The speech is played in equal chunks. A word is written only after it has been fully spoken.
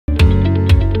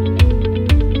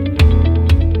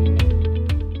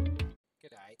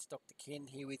Ken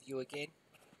here with you again.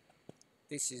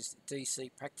 This is DC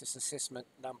Practice Assessment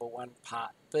number 1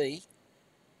 Part B,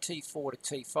 T4 to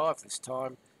T5 this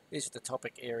time. These are the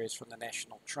topic areas from the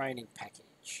National Training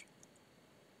Package.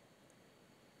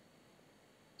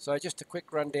 So just a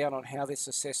quick rundown on how this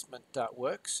assessment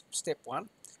works. Step 1,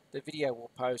 the video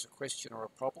will pose a question or a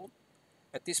problem.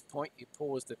 At this point you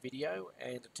pause the video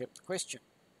and attempt the question.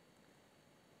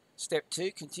 Step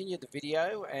 2, continue the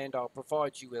video and I'll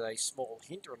provide you with a small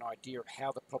hint or an idea of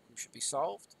how the problem should be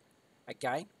solved.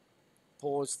 Again,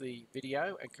 pause the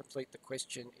video and complete the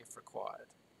question if required.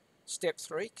 Step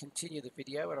 3, continue the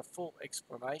video and a full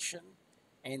explanation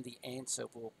and the answer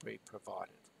will be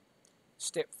provided.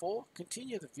 Step 4,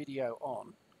 continue the video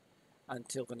on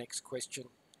until the next question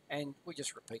and we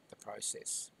just repeat the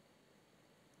process.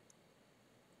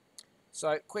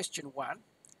 So question 1.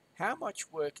 How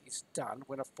much work is done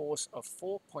when a force of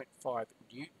 4.5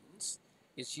 newtons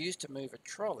is used to move a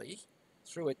trolley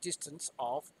through a distance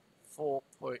of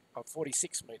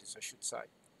 46 metres, I should say.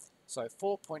 So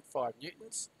 4.5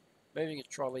 newtons, moving a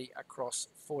trolley across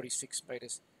 46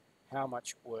 metres, how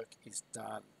much work is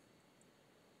done?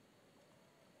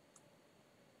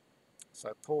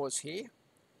 So pause here.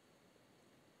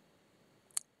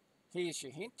 Here's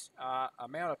your hint.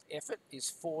 Amount of effort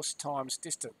is force times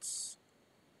distance.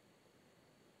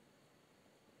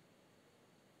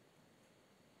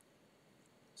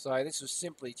 So this was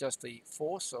simply just the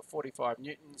force of 45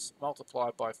 newtons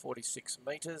multiplied by 46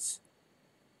 metres,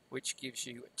 which gives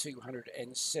you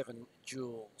 207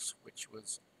 joules, which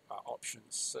was option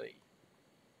C.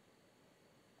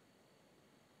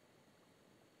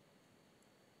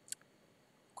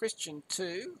 Question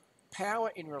 2.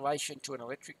 Power in relation to an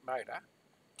electric motor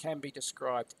can be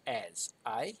described as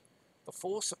A. The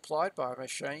force applied by a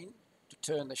machine to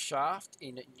turn the shaft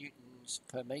in newtons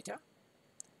per metre.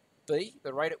 B.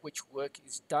 The rate at which work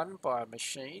is done by a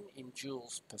machine in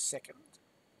joules per second.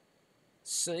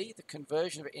 C. The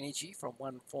conversion of energy from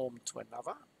one form to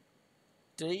another.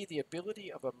 D. The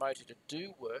ability of a motor to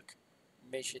do work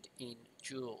measured in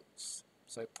joules.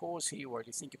 So pause here while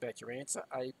you think about your answer,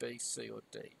 A, B, C or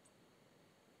D.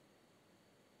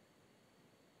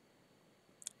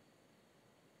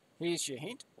 Here's your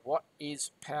hint. What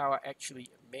is power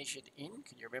actually measured in?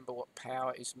 Can you remember what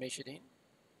power is measured in?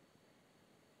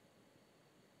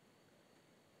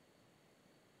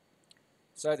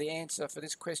 So the answer for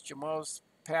this question was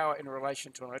power in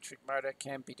relation to an electric motor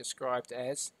can be described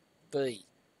as B.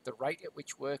 The rate at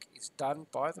which work is done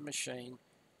by the machine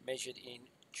measured in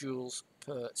joules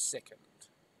per second.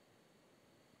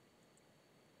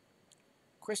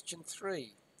 Question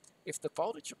 3. If the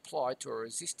voltage applied to a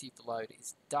resistive load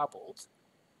is doubled,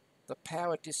 the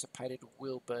power dissipated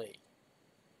will be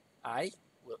A.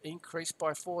 Will increase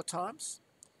by 4 times.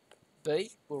 B.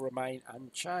 Will remain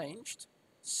unchanged.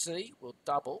 C. Will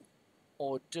double.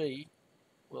 Or D.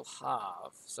 Will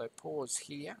halve. So pause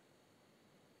here.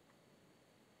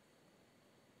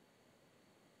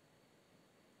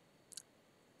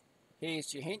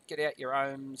 Here's your hint. Get out your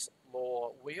Ohm's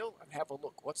law wheel and have a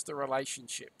look. What's the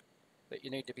relationship that you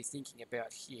need to be thinking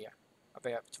about here,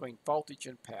 about between voltage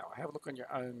and power? Have a look on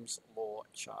your Ohm's law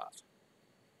chart.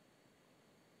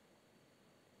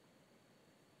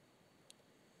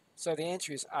 So the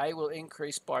answer is A will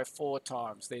increase by 4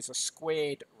 times. There's a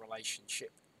squared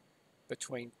relationship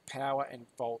between power and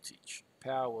voltage.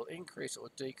 Power will increase or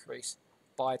decrease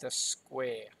by the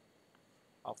square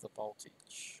of the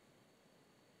voltage.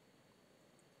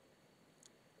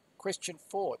 Question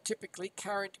 4. Typically,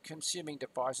 current-consuming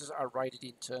devices are rated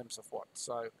in terms of what?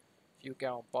 So if you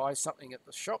go and buy something at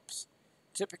the shops,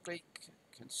 typically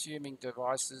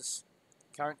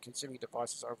current-consuming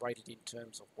devices are rated in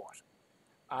terms of what?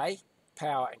 A.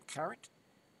 Power and current.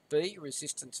 B.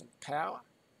 Resistance and power.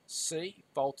 C.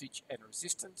 Voltage and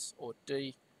resistance. Or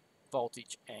D.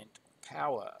 Voltage and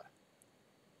power.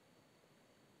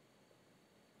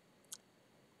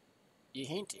 Your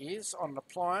hint is on an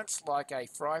appliance like a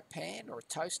fry pan or a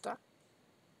toaster.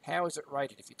 How is it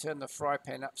rated? If you turn the fry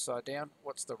pan upside down,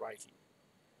 what's the rating?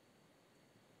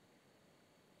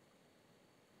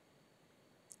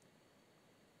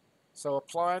 So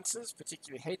appliances,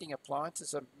 particularly heating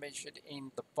appliances, are measured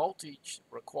in the voltage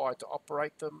required to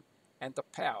operate them and the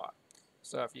power.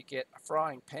 So if you get a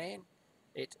frying pan,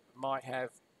 it might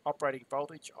have operating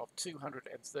voltage of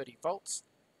 230 volts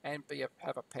and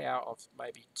have a power of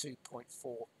maybe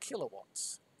 2.4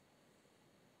 kilowatts.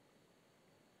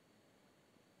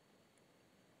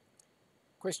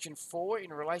 Question 4,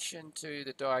 in relation to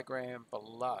the diagram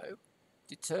below,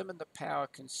 determine the power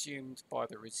consumed by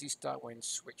the resistor when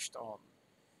switched on.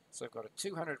 So I've got a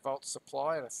 200 volt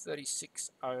supply and a 36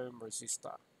 ohm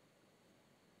resistor.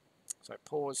 So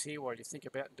pause here while you think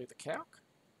about and do the calc.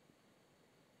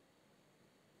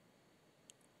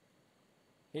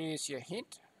 Here's your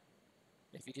hint.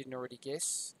 If you didn't already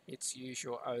guess, it's use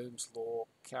your Ohm's law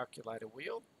calculator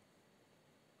wheel.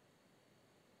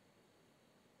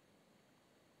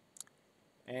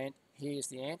 And here's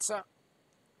the answer.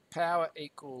 Power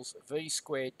equals V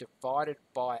squared divided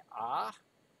by R.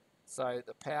 So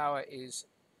the power is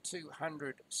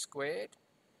 200 squared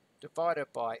divided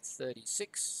by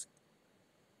 36.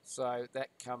 So that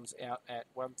comes out at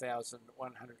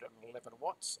 1,111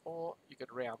 watts, or you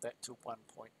could round that to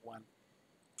 1.1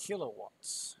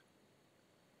 kilowatts.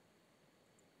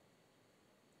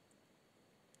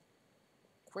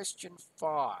 Question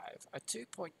 5. A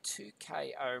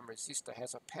 2.2k ohm resistor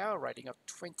has a power rating of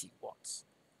 20 watts.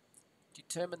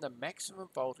 Determine the maximum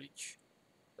voltage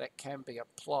that can be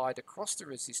applied across the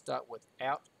resistor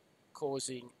without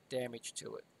causing damage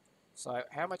to it. So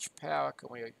how much power can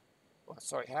we,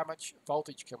 how much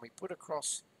voltage can we put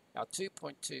across our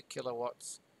 2.2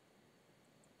 kilowatts,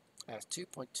 our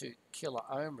 2.2 kilo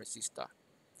ohm resistor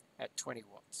at 20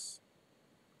 watts?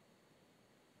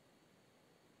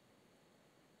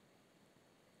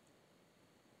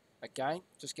 Again,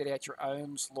 just get out your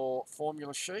Ohm's law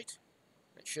formula sheet.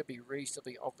 It should be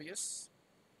reasonably obvious.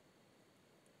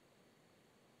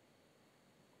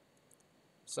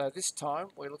 So this time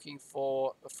we're looking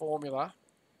for the formula,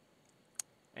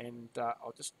 and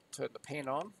I'll just turn the pen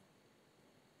on.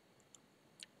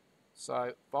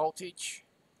 So voltage,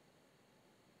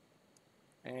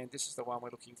 and this is the one we're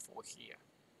looking for here,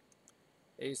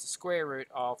 is the square root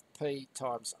of P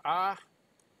times R.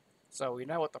 So we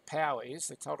know what the power is.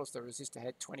 They told us the resistor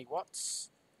had 20 watts,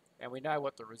 and we know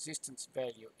what the resistance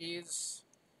value is.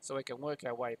 So we can work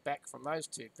our way back from those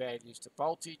two values to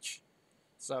voltage.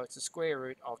 So it's the square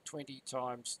root of 20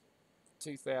 times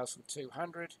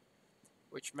 2,200,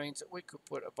 which means that we could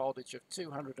put a voltage of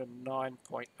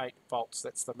 209.8 volts.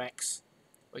 That's the max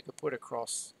we could put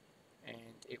across,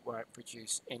 and it won't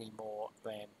produce any more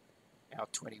than our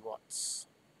 20 watts.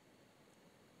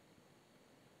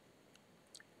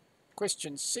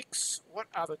 Question 6. What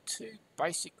are the two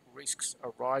basic risks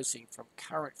arising from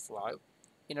current flow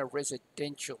in a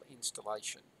residential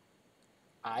installation?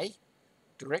 A.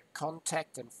 Direct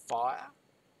contact and fire.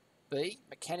 B.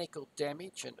 Mechanical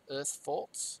damage and earth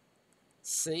faults.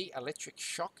 C. Electric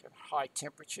shock and high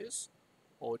temperatures.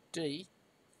 Or D.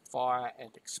 Fire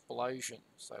and explosion.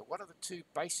 So what are the two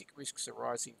basic risks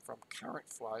arising from current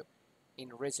flow in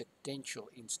residential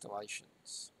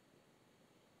installations?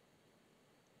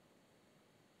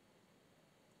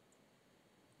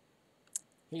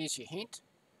 Here's your hint.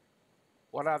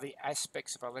 What are the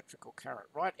aspects of electrical current?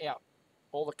 Write out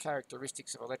all the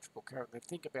characteristics of electrical current and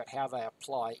think about how they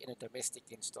apply in a domestic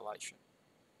installation.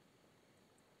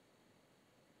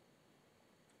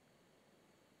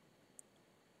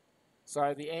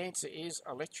 So the answer is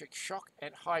electric shock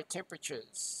and high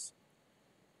temperatures.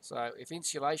 So if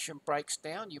insulation breaks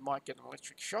down, you might get an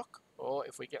electric shock, or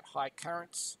if we get high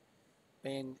currents,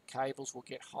 then cables will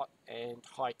get hot and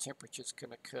high temperatures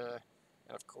can occur,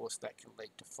 and of course that can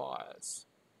lead to fires.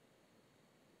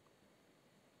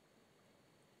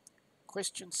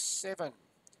 Question 7.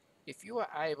 If you are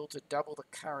able to double the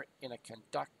current in a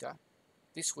conductor,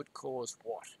 this would cause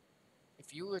what?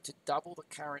 If you were to double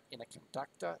the current in a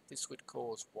conductor, this would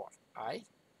cause what? A.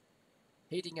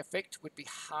 Heating effect would be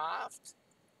halved.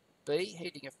 B.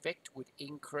 Heating effect would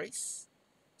increase.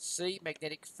 C.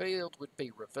 Magnetic field would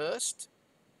be reversed.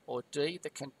 Or D. The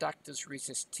conductor's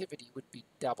resistivity would be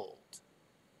doubled.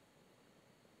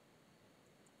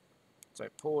 So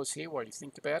pause here while you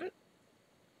think about it.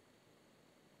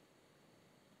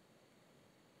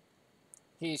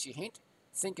 Here's your hint.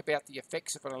 Think about the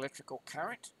effects of an electrical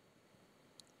current.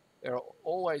 There are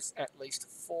always at least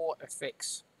 4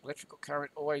 effects. Electrical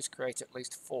current always creates at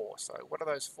least 4. So what of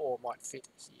those 4 might fit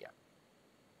here?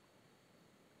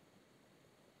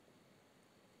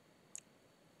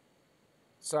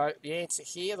 So the answer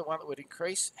here, the one that would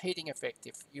increase, heating effect.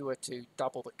 If you were to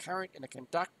double the current in a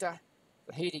conductor,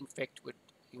 the heating effect would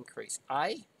increase.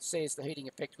 A says the heating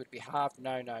effect would be halved.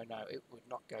 No, it would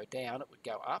not go down, it would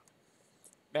go up.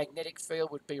 Magnetic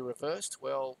field would be reversed.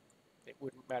 Well, it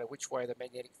wouldn't matter which way the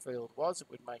magnetic field was, it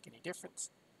wouldn't make any difference.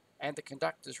 And the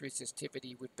conductor's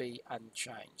resistivity would be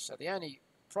unchanged. So the only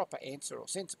proper answer or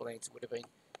sensible answer would have been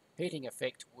heating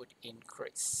effect would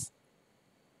increase.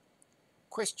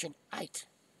 Question 8.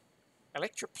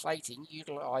 Electroplating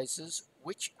utilises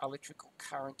which electrical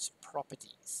current's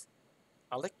properties?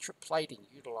 Electroplating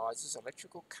utilises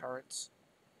electrical current's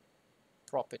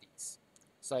properties.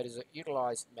 So does it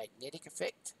utilise magnetic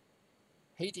effect,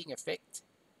 heating effect,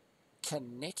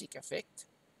 kinetic effect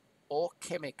or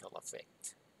chemical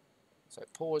effect? So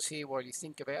pause here while you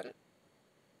think about it.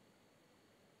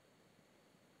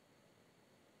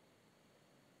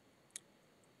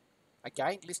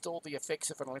 Again, list all the effects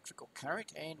of an electrical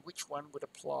current and which one would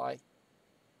apply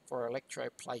for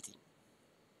electroplating.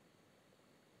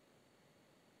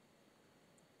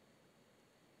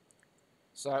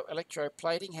 So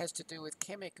electroplating has to do with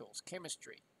chemicals,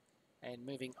 chemistry, and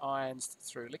moving ions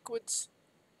through liquids.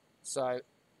 So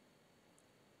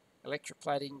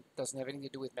electroplating doesn't have anything to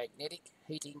do with magnetic,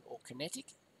 heating, or kinetic.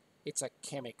 It's a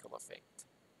chemical effect.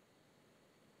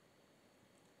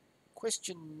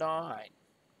 Question 9.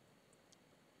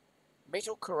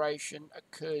 Metal corrosion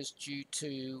occurs due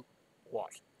to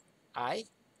what? A,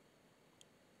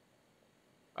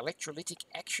 electrolytic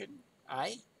action,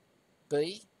 A.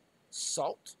 B,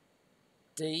 salt.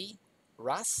 D,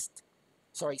 rust.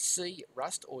 C,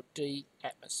 rust, or D,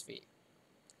 atmosphere.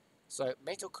 So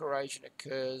metal corrosion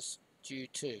occurs due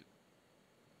to.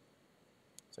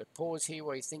 So pause here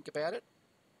while you think about it.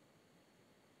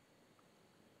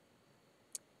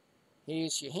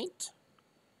 Here's your hint.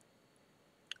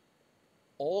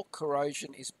 All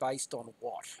corrosion is based on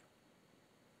what?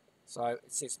 So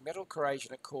it says metal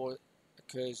corrosion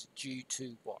occurs due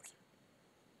to what?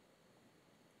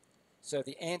 So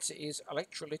the answer is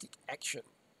electrolytic action.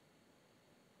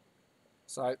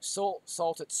 So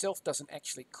salt itself doesn't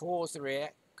actually cause the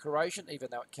corrosion, even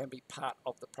though it can be part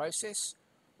of the process.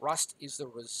 Rust is the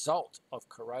result of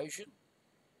corrosion,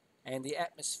 and the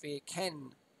atmosphere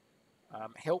can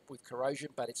help with corrosion,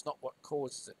 but it's not what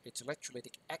causes it. It's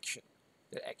electrolytic action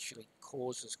that actually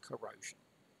causes corrosion.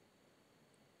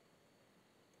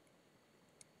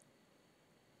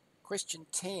 Question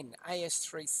 10.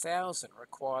 AS3000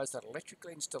 requires that electrical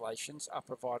installations are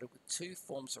provided with two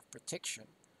forms of protection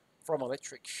from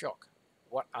electric shock.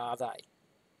 What are they?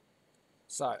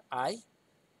 So A,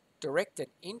 direct and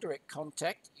indirect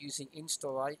contact using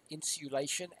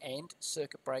insulation and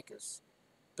circuit breakers.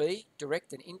 B,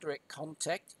 direct and indirect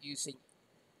contact using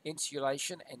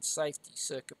insulation and safety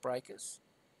circuit breakers.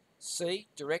 C,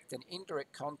 direct and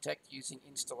indirect contact using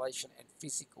installation and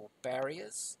physical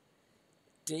barriers.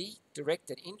 D, direct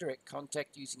and indirect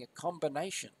contact using a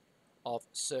combination of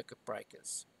circuit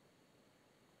breakers.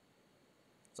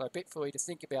 So a bit for you to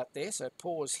think about there, so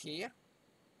pause here.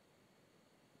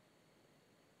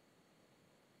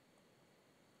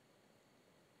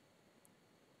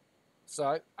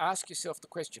 So ask yourself the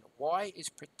question, why is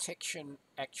protection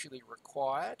actually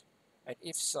required? And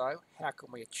if so, how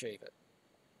can we achieve it?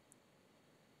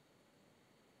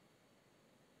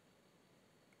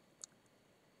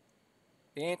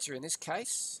 The answer in this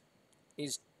case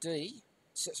is B,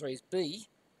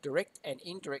 direct and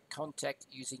indirect contact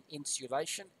using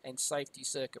insulation and safety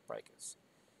circuit breakers.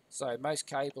 So most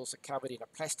cables are covered in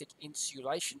a plastic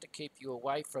insulation to keep you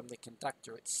away from the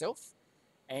conductor itself,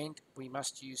 and we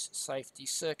must use safety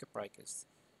circuit breakers.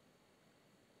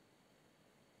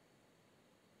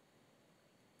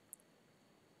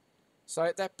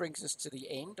 So that brings us to the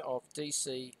end of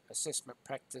DC Assessment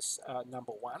Practice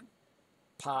number 1,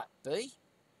 Part B.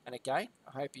 And again,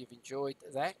 I hope you've enjoyed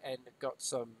that and got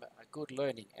some good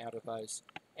learning out of those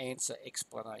answer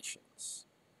explanations.